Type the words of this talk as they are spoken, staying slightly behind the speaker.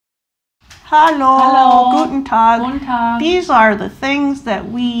Hallo, Hello. Guten Tag. Guten Tag. These are the things that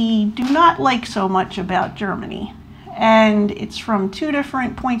we do not like so much about Germany. And it's from two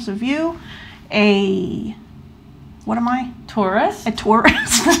different points of view. What am I? Tourist. A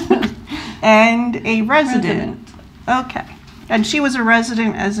tourist and a resident. Okay. And she was a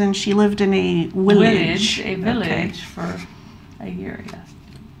resident as in she lived in a village. A village for a year, yes.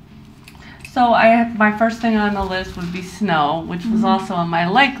 So my first thing on the list would be snow, which was also on my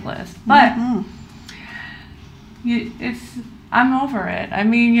like list. But I'm over it. I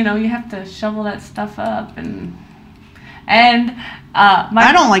mean, you have to shovel that stuff up and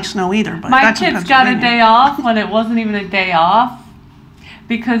I don't like snow either, but my that's kids got a day off when it wasn't even a day off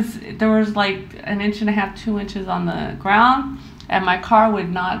because there was like 1.5 inches, 2 inches on the ground, and my car would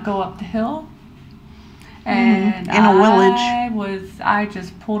not go up the hill. And in a village, I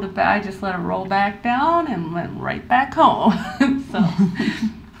just pulled it back. I just let it roll back down and went right back home. So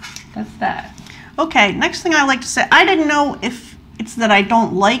that's that. Okay, next thing I like to say, I didn't know if it's that I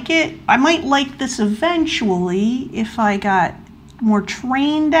don't like it. I might like this eventually if I got more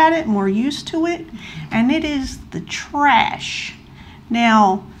trained at it, more used to it, and it is the trash.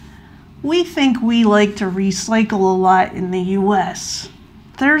 Now, we think we like to recycle a lot in the US.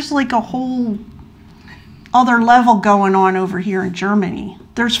 There's like a whole other level going on over here in Germany.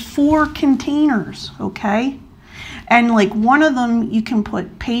 There's 4 containers, okay? And like one of them you can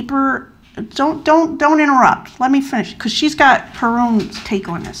put paper. Don't interrupt. Let me finish because she's got her own take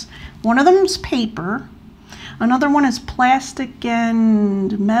on this. One of them's paper. Another one is plastic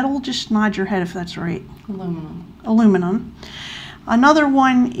and metal. Just nod your head if that's right. Aluminum. Another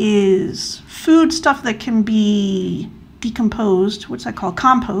one is food stuff that can be decomposed. What's that called?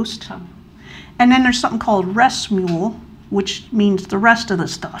 Compost. And then there's something called Restmüll, which means the rest of the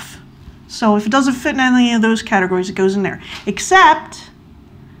stuff. So if it doesn't fit in any of those categories, it goes in there. Except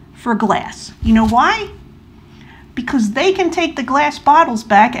for glass. You know why? Because they can take the glass bottles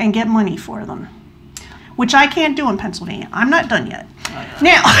back and get money for them, which I can't do in Pennsylvania. I'm not done yet.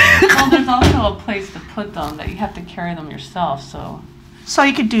 Now. Well, there's also a place to put them that you have to carry them yourself. So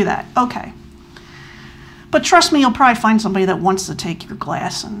you could do that. Okay. But trust me, you'll probably find somebody that wants to take your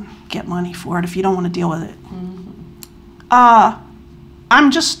glass and get money for it if you don't want to deal with it.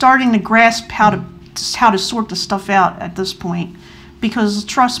 I'm just starting to grasp how to sort the stuff out at this point, because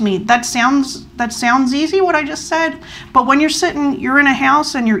trust me, that sounds easy what I just said. But when you're in a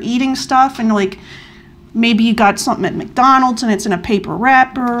house and you're eating stuff and like maybe you got something at McDonald's and it's in a paper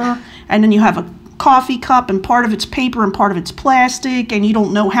wrapper, and then you have a coffee cup and part of it's paper and part of it's plastic, and you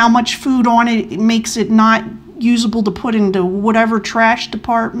don't know how much food on it, it makes it not usable to put into whatever trash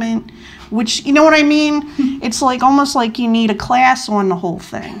department, which, you know what I mean? It's like almost like you need a class on the whole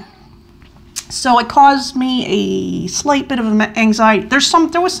thing. So it caused me a slight bit of anxiety. There was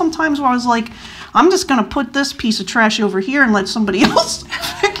some times where I was like, I'm just going to put this piece of trash over here and let somebody else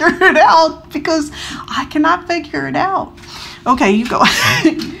figure it out, because I cannot figure it out. Okay, you go.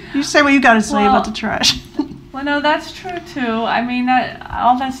 You say what you got to say about the trash. Well, no, that's true too. I mean,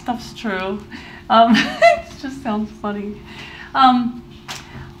 all that stuff's true. It just sounds funny.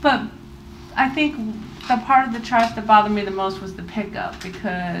 But I think the part of the trash that bothered me the most was the pickup,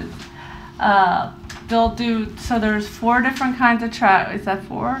 because they'll do, so there's 4 different kinds of trash. Is that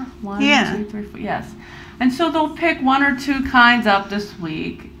 4? 1, Yeah. 2, 3, 4. Yes. And so they'll pick 1 or 2 kinds up this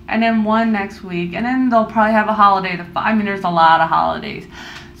week, and then 1 next week, and then they'll probably have a holiday. I mean, there's a lot of holidays.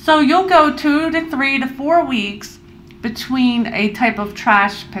 So you'll go 2 to 3 to 4 weeks between a type of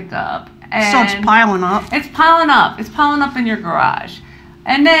trash pickup. And so it's piling up. It's piling up. It's piling up in your garage.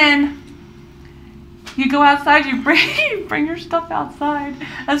 And then you go outside, you bring your stuff outside,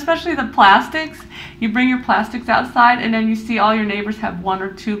 especially the plastics. You bring your plastics outside, and then you see all your neighbors have 1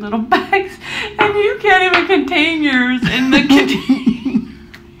 or 2 little bags, and you can't even contain yours in the container.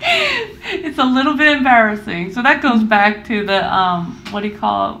 It's a little bit embarrassing. So that goes back to the what do you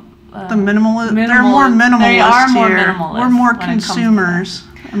call it? The minimalist. They're more minimalist. They are more here. minimalist. We're more consumers.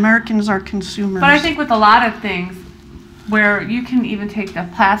 Americans are consumers. But I think with a lot of things, where you can even take the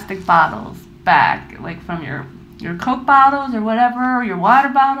plastic bottles back, like from your Coke bottles or whatever, or your water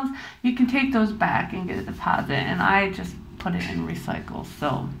bottles, you can take those back and get a deposit. And I just put it in recycle.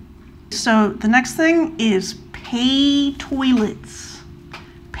 So the next thing is pay toilets.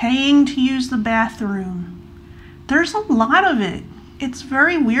 Paying to use the bathroom. There's a lot of it. It's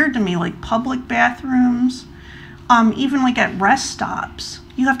very weird to me, like public bathrooms, even like at rest stops.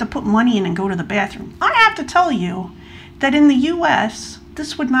 You have to put money in and go to the bathroom. I have to tell you that in the US,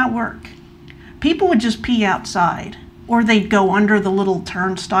 this would not work. People would just pee outside, or they'd go under the little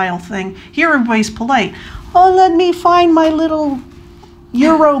turnstile thing. Here everybody's polite. Oh, let me find my little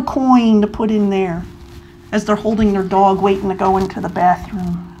euro coin to put in there as they're holding their dog waiting to go into the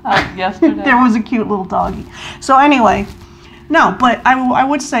bathroom. Yesterday. There was a cute little doggy. So anyway, no, but I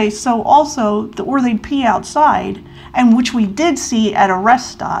would say, so also, or they'd pee outside, and which we did see at a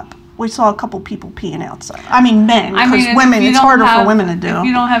rest stop. We saw a couple people peeing outside. I mean, men, because women, it's harder for women to do. If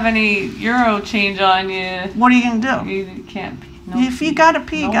you don't have any euro change on you, what are you going to do? You can't pee. If you got to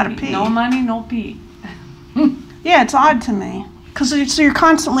pee, you got to pee. No money, no pee. Yeah, it's odd to me. Because so you're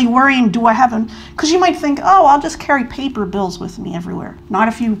constantly worrying, do I have because you might think, oh, I'll just carry paper bills with me everywhere. Not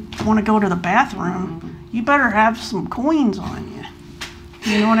if you want to go to the bathroom. Mm-hmm. You better have some coins on you.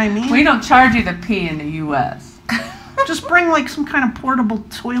 You know what I mean? We don't charge you to pee in the U.S. Just bring like some kind of portable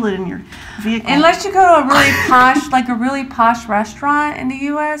toilet in your vehicle. Unless you go to a really posh restaurant in the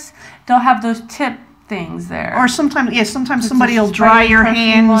U.S., they'll have those tip things there. Or sometimes somebody will dry your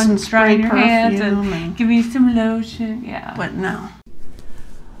hands and spray your hands perfume and give you some lotion. Yeah. But no.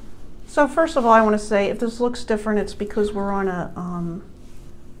 So first of all, I want to say if this looks different, it's because we're on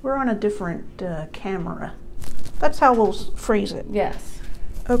a different camera. That's how we'll phrase it. Yes.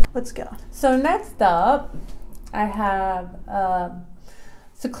 Okay, let's go. So next up, I have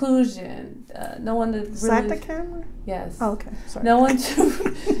seclusion. No one to really. Is that the camera? Yes. Oh, okay. Sorry. No one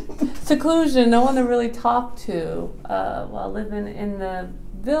to seclusion. No one to really talk to while living in the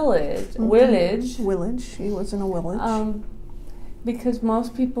village. Mm-hmm. Village. He was in a village. Because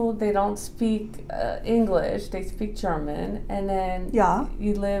most people, they don't speak English. They speak German, and then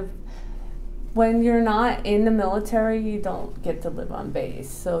you live. When you're not in the military, you don't get to live on base,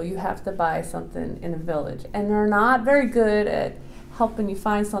 so you have to buy something in a village, and they're not very good at helping you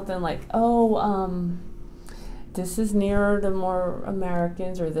find something like, this is nearer to more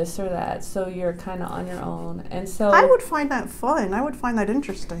Americans or this or that, so you're kind of on your own. And so I would find that fun. I would find that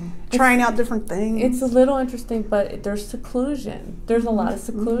interesting. Trying out different things. It's a little interesting, but there's seclusion. There's a lot of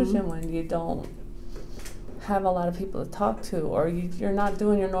seclusion when you don't have a lot of people to talk to, or you're not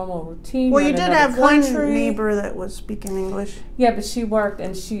doing your normal routine. Well, you did have one neighbor that was speaking English. Yeah, but she worked,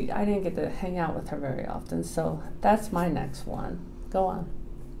 and I didn't get to hang out with her very often, so that's my next one. Go on.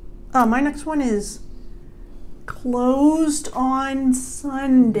 My next one is closed on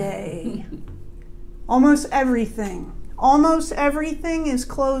Sunday. Almost everything is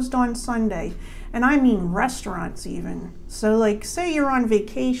closed on Sunday, and I mean restaurants even. So like, say you're on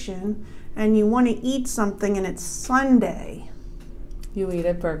vacation and you want to eat something and it's Sunday. You eat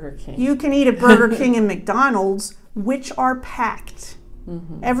at Burger King. You can eat at Burger King and McDonald's, which are packed.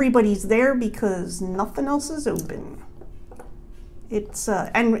 Mm-hmm. Everybody's there because nothing else is open. It's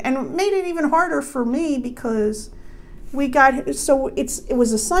and it made it even harder for me because it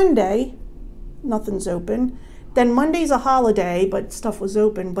was a Sunday, nothing's open. Then Monday's a holiday, but stuff was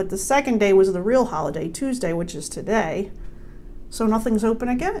open. But the second day was the real holiday, Tuesday, which is today. So nothing's open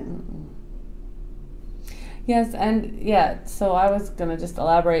again. Mm-mm. Yes, and so I was going to just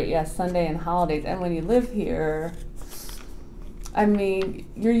elaborate, Sunday and holidays. And when you live here, I mean,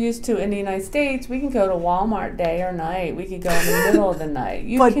 you're used to, in the United States, we can go to Walmart day or night. We could go in the middle of the night.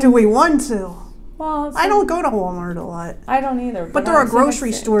 Do we want to? Well, I don't go to Walmart a lot. I don't either. But there are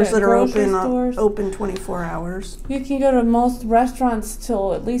grocery stores that are open 24 hours. You can go to most restaurants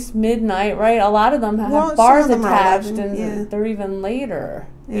till at least midnight, right? A lot of them have bars attached, and they're even later.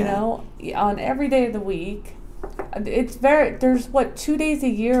 Yeah. You know, on every day of the week. There's 2 days a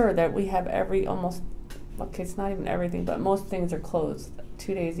year that we have it's not even everything, but most things are closed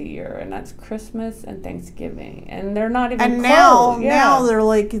 2 days a year, and that's Christmas and Thanksgiving, and they're not even closed. Now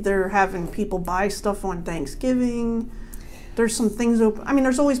they're having people buy stuff on Thanksgiving. There's some things open. I mean,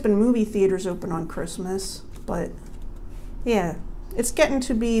 there's always been movie theaters open on Christmas, but yeah, it's getting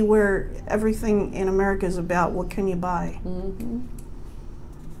to be where everything in America is about what can you buy. Mm-hmm.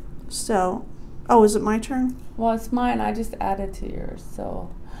 So, is it my turn? Well, it's mine. I just added to yours. So,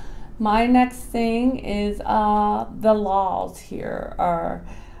 my next thing is the laws here are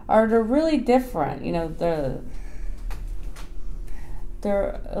they're really different. You know,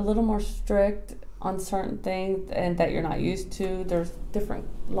 they're a little more strict on certain things and that you're not used to. There's different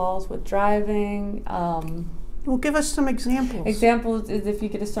laws with driving. Well, give us some examples. Examples is if you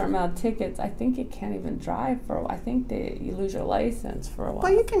get a certain amount of tickets, I think you can't even drive you lose your license for a while.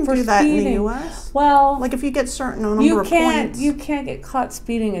 Well, you can do that in the U.S. Well, like if you get certain number of points. You can't get caught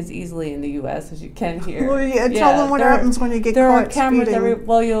speeding as easily in the U.S. as you can here. Well, tell them what happens when you get caught speeding. There are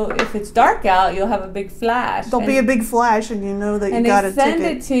cameras if it's dark out, you'll have a big flash. There'll be a big flash, and you know that you got a ticket. And they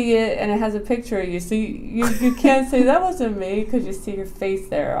send it to you, and it has a picture of you, so you can't say that wasn't me because you see your face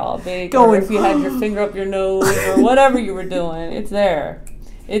there all big. Or if you had your finger up your nose or whatever you were doing, it's there.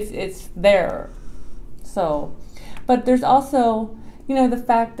 It's there. So, but there's also, the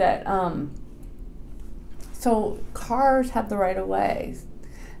fact that so cars have the right of way.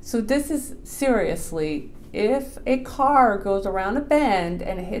 So this is seriously, if a car goes around a bend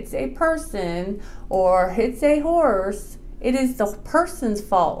and hits a person or hits a horse, it is the person's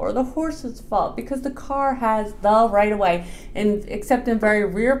fault or the horse's fault because the car has the right of way, and except in very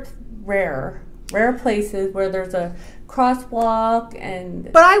rare places where there's a crosswalk.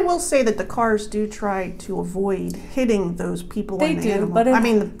 And but I will say that the cars do try to avoid hitting those people. They and the do, animal. but I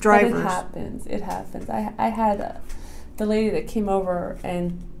mean the drivers. But it happens. I had the lady that came over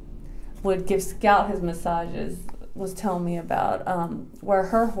and would give Scout his massages was telling me about where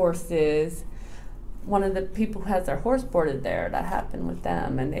her horse is. One of the people who has their horse boarded there, that happened with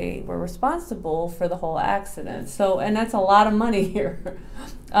them, and they were responsible for the whole accident. So, and that's a lot of money here.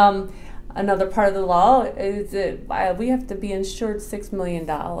 Another part of the law is that we have to be insured $6 million,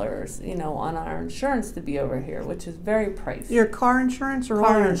 on our insurance to be over here, which is very pricey. Your car insurance or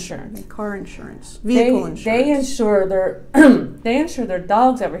car insurance? Car insurance, vehicle insurance. They insure their they insure their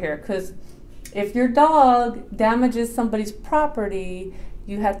dogs over here, because if your dog damages somebody's property,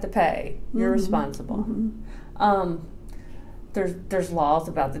 you have to pay. You're responsible. There's laws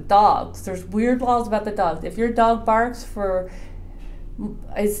about the dogs. There's weird laws about the dogs. If your dog barks for,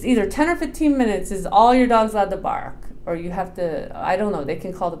 it's either 10 or 15 minutes is all your dog's allowed to bark, or you have to, I don't know, they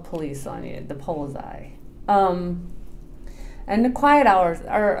can call the police on you, the polizei. And the quiet hours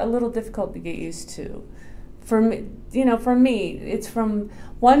are a little difficult to get used to. For me, it's from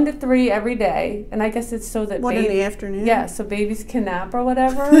 1 to 3 every day, and I guess it's so that in the afternoon. Yeah, so babies can nap or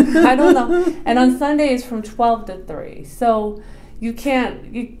whatever. I don't know. And on Sundays from 12 to 3. So you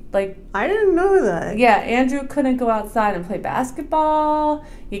can't I didn't know that. Yeah, Andrew couldn't go outside and play basketball.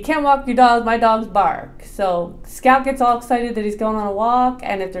 You can't walk your dog. My dogs bark. So Scout gets all excited that he's going on a walk,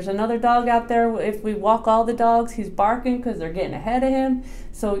 and if there's another dog out there, if we walk all the dogs, he's barking because they're getting ahead of him.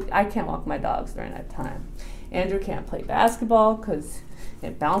 So I can't walk my dogs during that time. Andrew can't play basketball because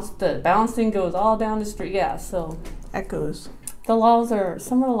the bouncing goes all down the street. Yeah, so echoes. Some of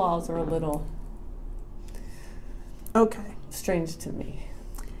the laws are a little strange to me.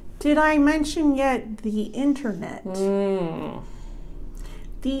 Did I mention yet the internet? The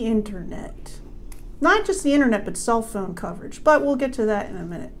internet. Not just the internet, but cell phone coverage. But we'll get to that in a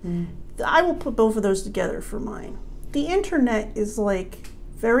minute. I will put both of those together for mine. The internet is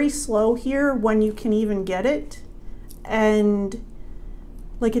very slow here when you can even get it. And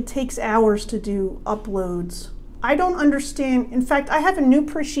it takes hours to do uploads. I don't understand. In fact, I have a new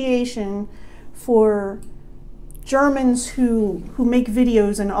appreciation for Germans who make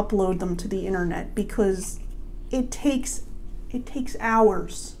videos and upload them to the internet, because it takes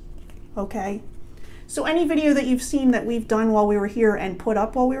hours. Okay? So any video that you've seen that we've done while we were here and put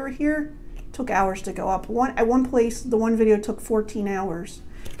up while we were here took hours to go up. At one place, the one video took 14 hours.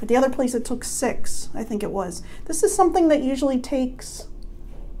 But the other place it took 6, I think it was. This is something that usually takes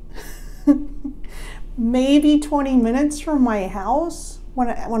maybe 20 minutes from my house when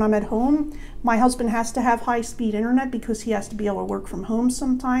I'm at home. My husband has to have high-speed internet because he has to be able to work from home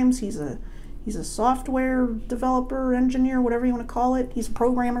sometimes. He's a software developer, engineer, whatever you want to call it. He's a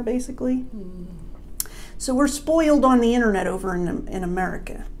programmer, basically. So we're spoiled on the internet over in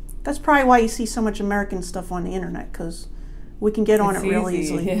America. That's probably why you see so much American stuff on the internet, because we can get on it real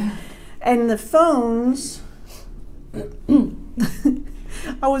easily. Yeah. And the phones,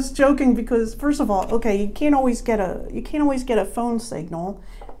 I was joking because, first of all, you can't always get a phone signal,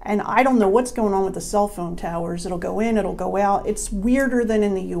 and I don't know what's going on with the cell phone towers. It'll go in, it'll go out. It's weirder than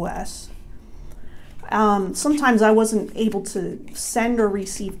in the U.S. Sometimes I wasn't able to send or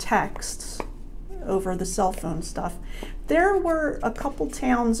receive texts over the cell phone stuff. There were a couple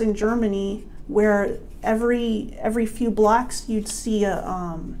towns in Germany where every few blocks you'd see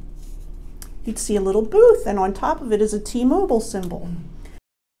a little booth, and on top of it is a T-Mobile symbol.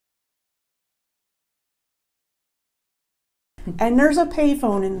 And there's a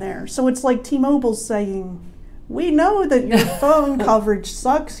payphone in there. So it's like T-Mobile's saying, we know that your phone coverage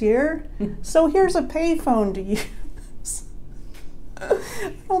sucks here, so here's a payphone to use.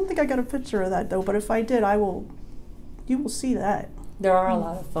 I don't think I got a picture of that though, but if I did, you will see that. There are a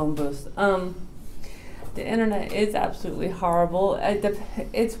lot of phone booths. The internet is absolutely horrible.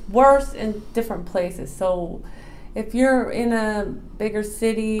 It's worse in different places. So if you're in a bigger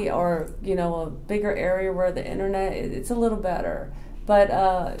city or a bigger area where the internet it's a little better.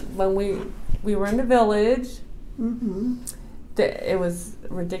 But when we were in the village, it was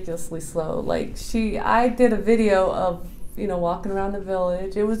ridiculously slow. I did a video of walking around the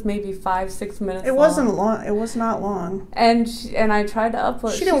village. It was maybe 5-6 minutes. It wasn't long. It was not long. And I tried to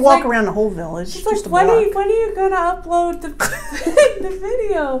upload. She didn't walk around the whole village. She's just like, when are you gonna upload the the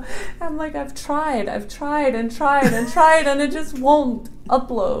video? I'm like, I've tried and tried, and it just won't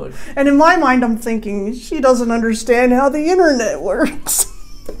upload. And in my mind, I'm thinking she doesn't understand how the internet works.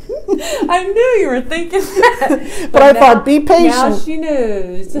 I knew you were thinking that. But I thought, be patient. Now she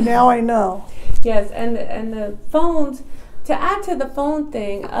knows. Now I know. Yes, and the phones, to add to the phone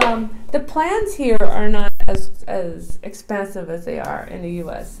thing, the plans here are not as expensive as they are in the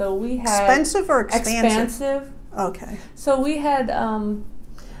U.S. So we had... Expensive or expansive? Expansive. Okay. So we had a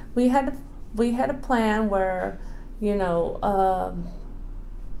plan where,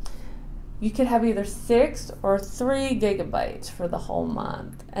 you could have either 6 or 3 gigabytes for the whole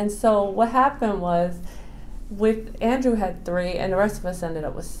month. And so what happened was, Andrew had 3, and the rest of us ended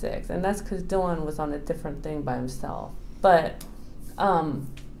up with 6. And that's because Dylan was on a different thing by himself. But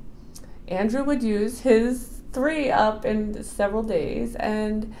Andrew would use his 3 up in several days.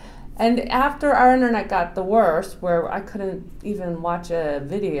 And after our internet got the worst, where I couldn't even watch a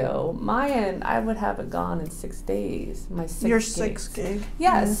video, I would have it gone in 6 days. Your 6 gig.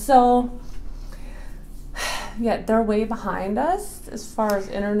 Yeah, so they're way behind us as far as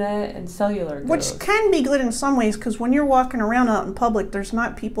internet and cellular goes. Which can be good in some ways, because when you're walking around out in public, there's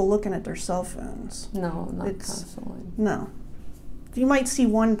not people looking at their cell phones. No, not constantly. No. You might see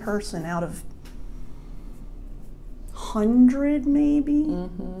one person out of 100 maybe.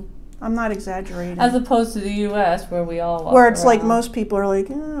 Mm-hmm. I'm not exaggerating. As opposed to the U.S. where we all walk where it's around. Like most people are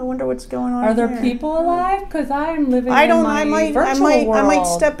like, I wonder what's going on. Are there people alive? Because I'm living in my virtual world. I might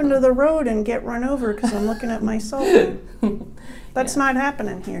step into the road and get run over because I'm looking at my cell phone. That's not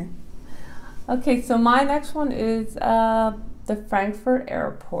happening here. Okay, so my next one is the Frankfurt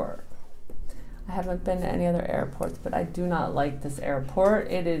airport. I haven't been to any other airports, but I do not like this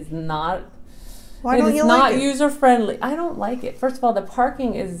airport. It is not. Why don't you like it? It is not user friendly. I don't like it. First of all, the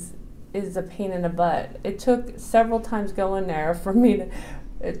parking is a pain in the butt. It took several times going there for me to.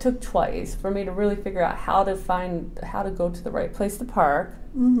 It took twice for me to really figure out how to go to the right place to park.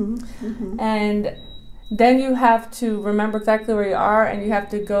 Mm-hmm, mm-hmm. And then you have to remember exactly where you are, and you have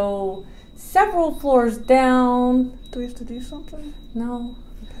to go several floors down. Do we have to do something? No.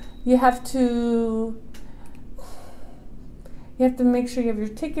 You have to make sure you have your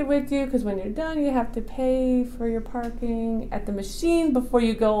ticket with you, because when you're done, you have to pay for your parking at the machine before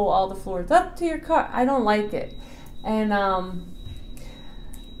you go all the floors up to your car. I don't like it. And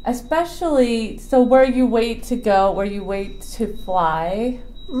especially, so where you wait to fly,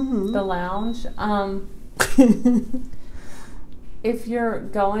 mm-hmm. the lounge, if you're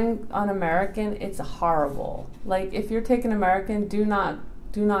going on American, it's horrible. Like, if you're taking American, do not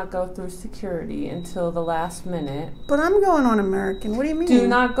go through security until the last minute. But I'm going on American. What do you mean? Do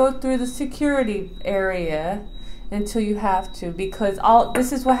not go through the security area until you have to, because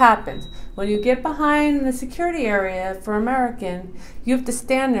this is what happens. When you get behind the security area for American, you have to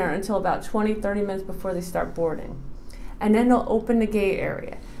stand there until about 20-30 minutes before they start boarding. And then they'll open the gate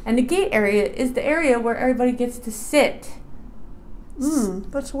area. And the gate area is the area where everybody gets to sit.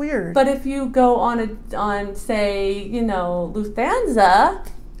 That's weird. But if you go on say, Lufthansa,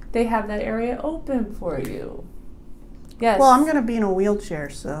 they have that area open for you. Yes. Well, I'm going to be in a wheelchair,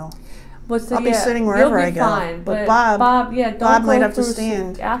 so I'll be sitting wherever I go. Fine, but Bob might have to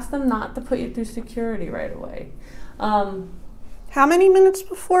stand. Ask them not to put you through security right away. How many minutes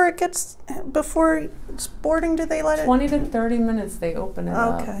before it's boarding do they let it? 20 to 30 minutes they open it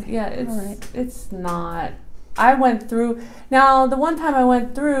up. Okay. Yeah, it's not. I went through. Now, the one time I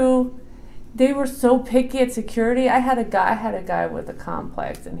went through, they were so picky at security. I had a guy with a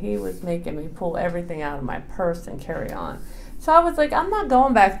complex, and he was making me pull everything out of my purse and carry on. So I was like, I'm not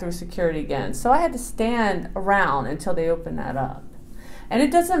going back through security again. So I had to stand around until they opened that up. And it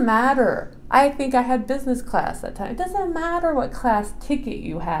doesn't matter. I think I had business class that time. It doesn't matter what class ticket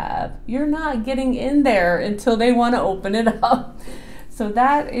you have. You're not getting in there until they want to open it up. So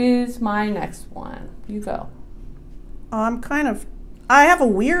that is my next one. You go. I have a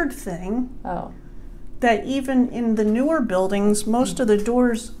weird thing. Oh. That even in the newer buildings, most of the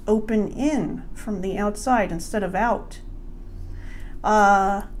doors open in from the outside instead of out.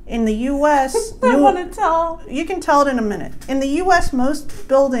 In the U.S., I want to tell. You can tell it in a minute. In the U.S., most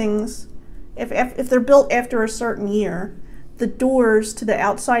buildings, if they're built after a certain year, the doors to the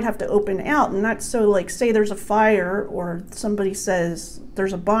outside have to open out, and that's so, like, say there's a fire or somebody says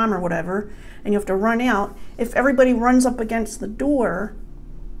there's a bomb or whatever, and you have to run out. If everybody runs up against the door,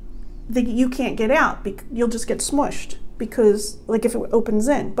 you can't get out. You'll just get smushed because, like, if it opens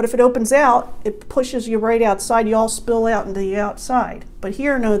in. But if it opens out, it pushes you right outside. You all spill out into the outside. But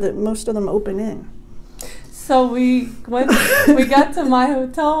here, know that most of them open in. So we got to my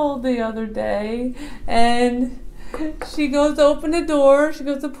hotel the other day, and she goes to open the door, she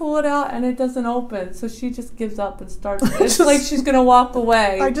goes to pull it out, and it doesn't open. So she just gives up and starts, it's like she's going to walk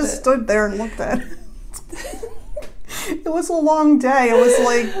away. I just stood there and looked at it. It was a long day. It was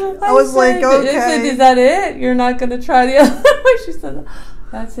like, I was like, okay. I said, is that it? You're not going to try the other way? She said,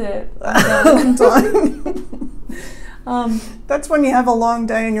 that's it. I'm done. I'm done. That's when you have a long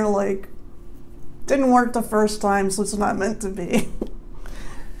day and you're like, didn't work the first time, so it's not meant to be.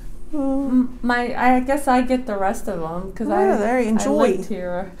 I guess I get the rest of them because I lived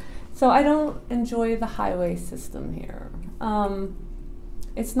here. So I don't enjoy the highway system here.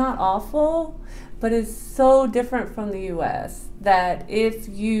 It's not awful, but it's so different from the U.S. that if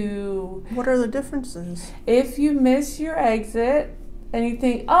you... What are the differences? If you miss your exit and you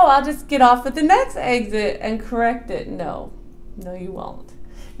think, oh, I'll just get off at the next exit and correct it. No, you won't.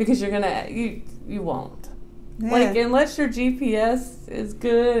 Because you're going to... You won't. Yeah. Like, unless your GPS is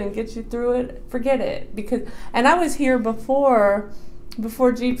good and gets you through it, forget it. And I was here before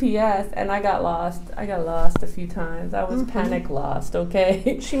GPS, and I got lost. I got lost a few times. I was panic lost,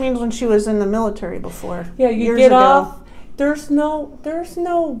 okay? She means when she was in the military before. Yeah, you get off. There's no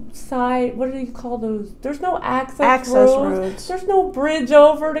side, what do you call those? There's no access roads. There's no bridge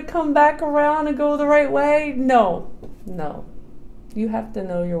over to come back around and go the right way. No. You have to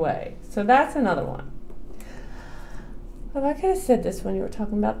know your way. So that's another one. Well, I could have said this when you were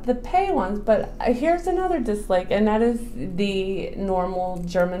talking about the pay ones, but here's another dislike, and that is the normal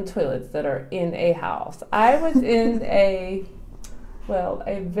German toilets that are in a house. I was in a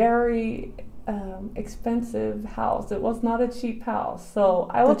very expensive house. It was not a cheap house. So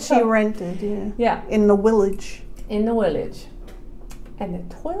I was... But she rented, yeah. Yeah. In the village. In the village. And the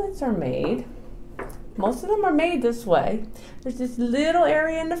toilets are made... Most of them are made this way. There's this little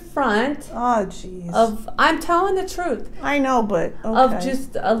area in the front. Oh, jeez. I'm telling the truth. I know, but okay. Of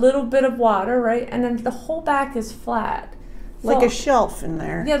just a little bit of water, right? And then the whole back is flat. Like a shelf in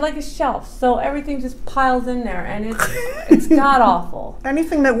there. Yeah, like a shelf. So everything just piles in there, and it's god-awful.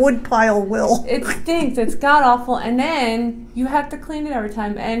 Anything that would pile will. It stinks. It's god-awful. And then you have to clean it every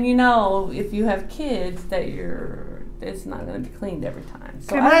time. And, if you have kids, it's not going to be cleaned every time.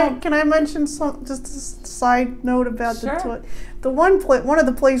 So can I mention just a side note about the toilet? The one of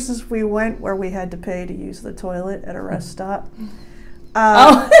the places we went where we had to pay to use the toilet at a rest stop.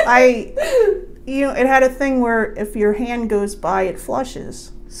 It had a thing where if your hand goes by, it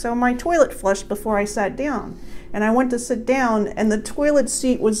flushes. So my toilet flushed before I sat down, and I went to sit down, and the toilet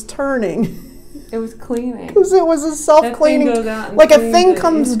seat was turning. It was cleaning. Because it was a self-cleaning. Like a thing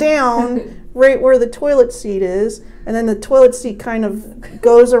comes down right where the toilet seat is, and then the toilet seat kind of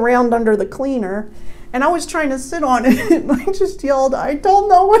goes around under the cleaner. And I was trying to sit on it, and I just yelled, I don't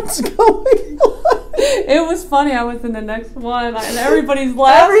know what's going on. It was funny. I was in the next one, and everybody's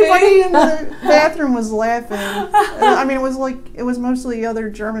laughing. Everybody in the bathroom was laughing. I mean, it was mostly other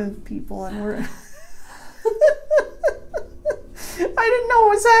German people, and we're... I didn't know what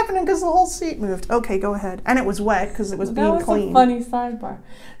was happening because the whole seat moved. Okay, go ahead. And it was wet because it was being cleaned. That was a funny sidebar.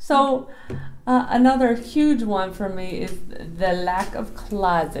 So another huge one for me is the lack of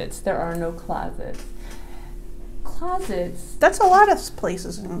closets. There are no closets. Closets. That's a lot of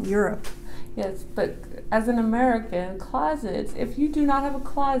places in Europe. Yes, but as an American, closets, if you do not have a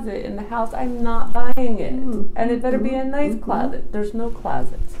closet in the house, I'm not buying it. And it better be a nice closet. There's no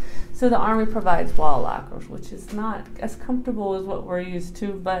closets. So the Army provides wall lockers, which is not as comfortable as what we're used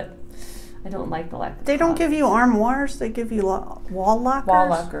to, but I don't like the lack of They don't give you armoires, they give you wall lockers? Wall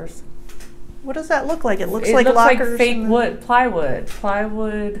lockers. What does that look like? It looks like lockers. Like fake wood, plywood.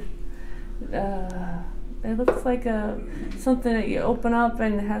 Plywood, it looks like something that you open up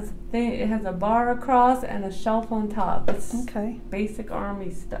and it has a bar across and a shelf on top. It's basic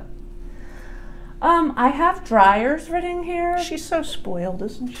Army stuff. I have dryers written here. She's so spoiled,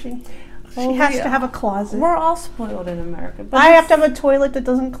 isn't she? She has to have a closet. We're all spoiled in America. But I have to have a toilet that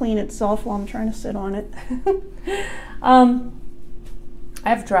doesn't clean itself while I'm trying to sit on it. I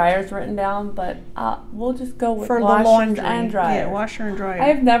have dryers written down, but we'll just go with washers and dryers. Yeah, washer and dryer. I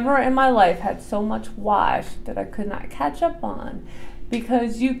have never in my life had so much wash that I could not catch up on,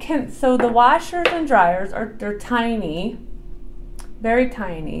 because so the washers and dryers they're tiny, very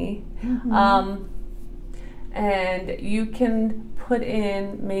tiny. And you can put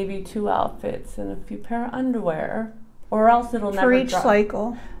in maybe 2 outfits and a few pair of underwear, or else it'll never dry. For each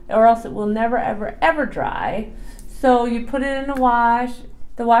cycle. Or else it will never, ever, ever dry. So you put it in the wash.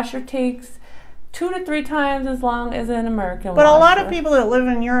 The washer takes 2 to 3 times as long as an American But washer. a lot of people that live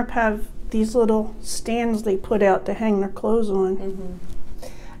in Europe have these little stands they put out to hang their clothes on. Mm-hmm.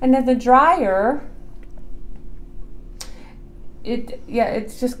 And then the dryer, it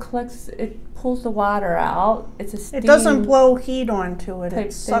just collects, it pulls the water out. It's a steam. It doesn't blow heat onto it.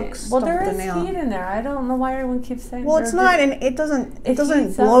 It sucks Well, something there is out. heat in there. I don't know why everyone keeps saying. Well, it's not, and it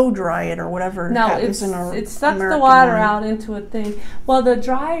doesn't blow dry it or whatever. No, happens in a it sucks American the water one. out into a thing. Well, the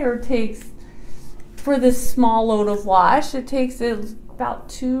dryer takes, for this small load of wash, it takes about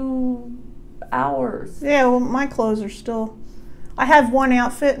 2 hours. Yeah, well, my clothes are still. I have one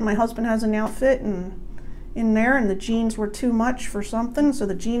outfit, and my husband has an outfit, and in there, and the jeans were too much for something, so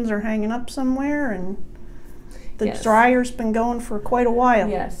the jeans are hanging up somewhere, and the dryer's been going for quite a while.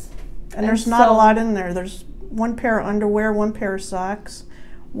 Yes. And there's not a lot in there. There's one pair of underwear, one pair of socks,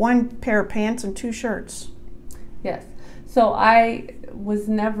 one pair of pants, and 2 shirts. Yes. So I was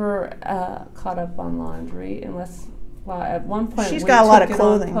never caught up on laundry unless, well, at one point She's we got a lot took of it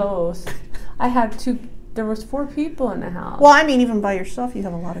clothing. on post. I had 2. There was 4 people in the house. Well, I mean, even by yourself, you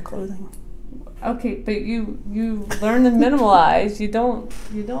have a lot of clothing. Okay, but you learn to minimalize. You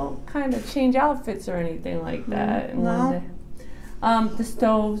don't kind of change outfits or anything like that in one day. The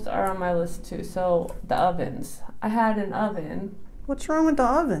stoves are on my list too. So the ovens. I had an oven. What's wrong with the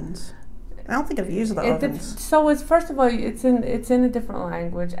ovens? I don't think I've used the ovens. So it's, first of all, it's in a different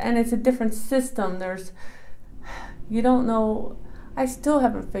language and it's a different system. You don't know. I still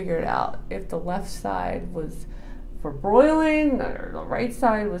haven't figured out if the left side was for broiling or the right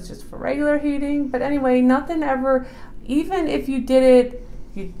side was just for regular heating. But anyway, nothing ever, even if you did it,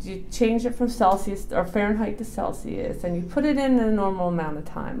 you change it from Celsius or Fahrenheit to Celsius and you put it in a normal amount of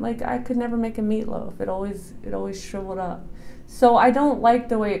time. Like I could never make a meatloaf. It always shriveled up. So I don't like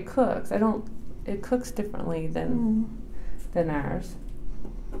the way it cooks. It cooks differently than ours.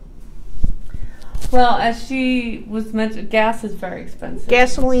 Well, as she was mentioned, gas is very expensive.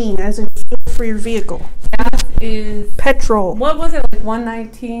 Gasoline, as in fuel for your vehicle. Gas is petrol. What was it, like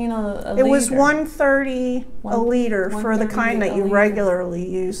 $1.19 a liter? It was $1.30 a liter for the kind that you regularly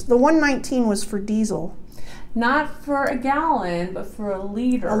use. The $1.19 was for diesel. Not for a gallon, but for a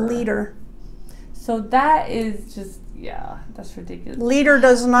liter. A liter. So that is just, yeah, that's ridiculous. Liter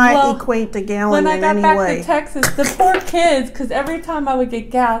does not equate to gallon in any way. When I got back to Texas, the poor kids, because every time I would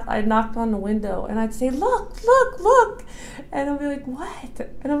get gas, I'd knock on the window and I'd say, look, look, look. And I'd be like, what?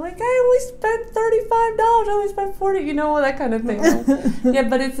 And I'm like, I only spent $35. I only spent $40, you know, that kind of thing. Yeah,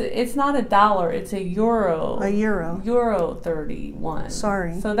 but it's not a dollar. It's a euro. A euro. Euro 31.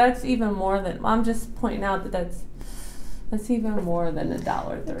 Sorry. So that's even more than, I'm just pointing out that that's even more than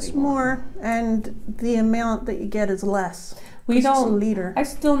 $1.31. It's more, and the amount that you get is less. We don't. It's a liter. I've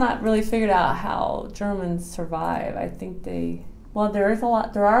still not really figured out how Germans survive. I think there are a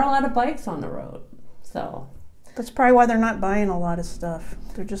lot of bikes on the road, so. That's probably why they're not buying a lot of stuff.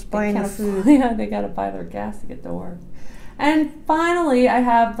 They're just buying the food. Yeah, they got to buy their gas to get to work. And finally, I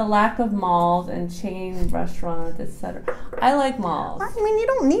have the lack of malls and chain restaurants, etc. I like malls. I mean, you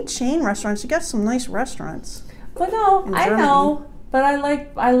don't need chain restaurants. You got some nice restaurants. But no, I know. But I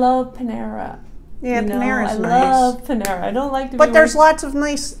love Panera. Yeah, Panera's nice. I love Panera. I don't like to. But there's lots of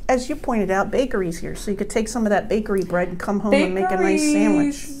nice, as you pointed out, bakeries here. So you could take some of that bakery bread and come home and make a nice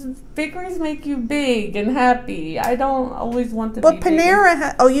sandwich. Bakeries make you big and happy. I don't always want to. But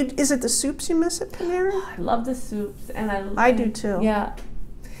Panera, is it the soups you miss at Panera? I love the soups, and I do too. Yeah,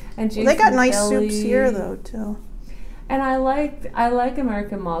 and they got nice soups here though too. And I like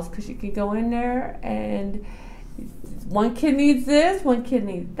American malls because you can go in there and. One kid needs this, one kid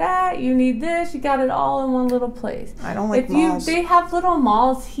needs that, you need this, you got it all in one little place. I don't like malls. They have little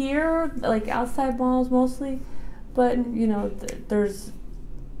malls here, like outside malls mostly, but you know, there's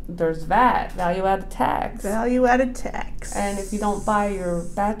VAT, value-added tax. Value-added tax. And if you don't buy your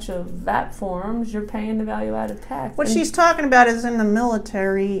batch of VAT forms, you're paying the value-added tax. What she's talking about is in the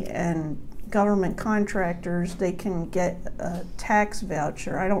military and government contractors, they can get a tax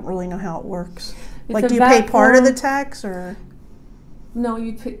voucher. I don't really know how it works. Like, do you pay part of the tax, or? No,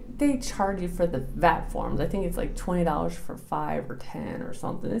 they charge you for the VAT forms. I think it's like $20 for 5 or 10 or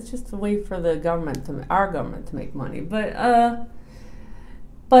something. It's just a way for our government to make money. But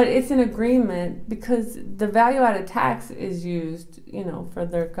it's an agreement because the value-added tax is used, you know, for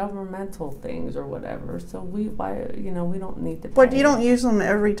their governmental things or whatever. So we don't need to pay. But you don't use them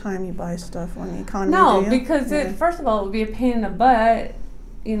every time you buy stuff on the economy, No, do you? because first of all, it would be a pain in the butt,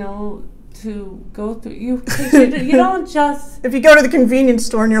 you know, to go through. You don't just. If you go to the convenience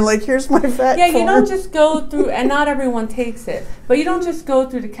store and you're like, here's my VAT Yeah, form. you don't just go through, and not everyone takes it, but you don't just go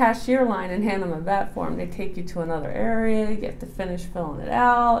through the cashier line and hand them a VAT form. They take you to another area. You have to finish filling it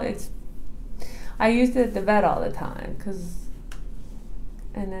out. I used it at the vet all the time,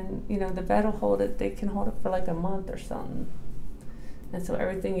 and then, you know, the vet will hold it, they can hold it for like a month or something. And so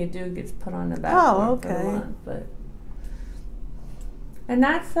everything you do gets put on the back for a month. And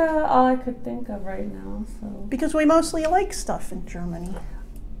that's all I could think of right now. So Because we mostly like stuff in Germany.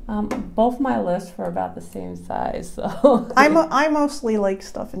 Both my lists were about the same size, so. I mostly like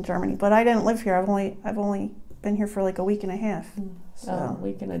stuff in Germany, but I didn't live here. I've only been here for like a week and a half. So. A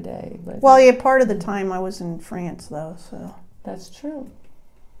week and a day. But well, yeah, part of the time I was in France, though. So that's true.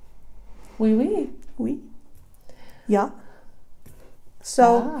 Oui. Yeah.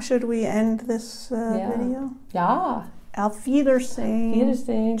 So should we end this video? Yeah. Auf Wiedersehen.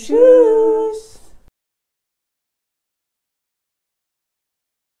 Wiedersehen. Tschüss.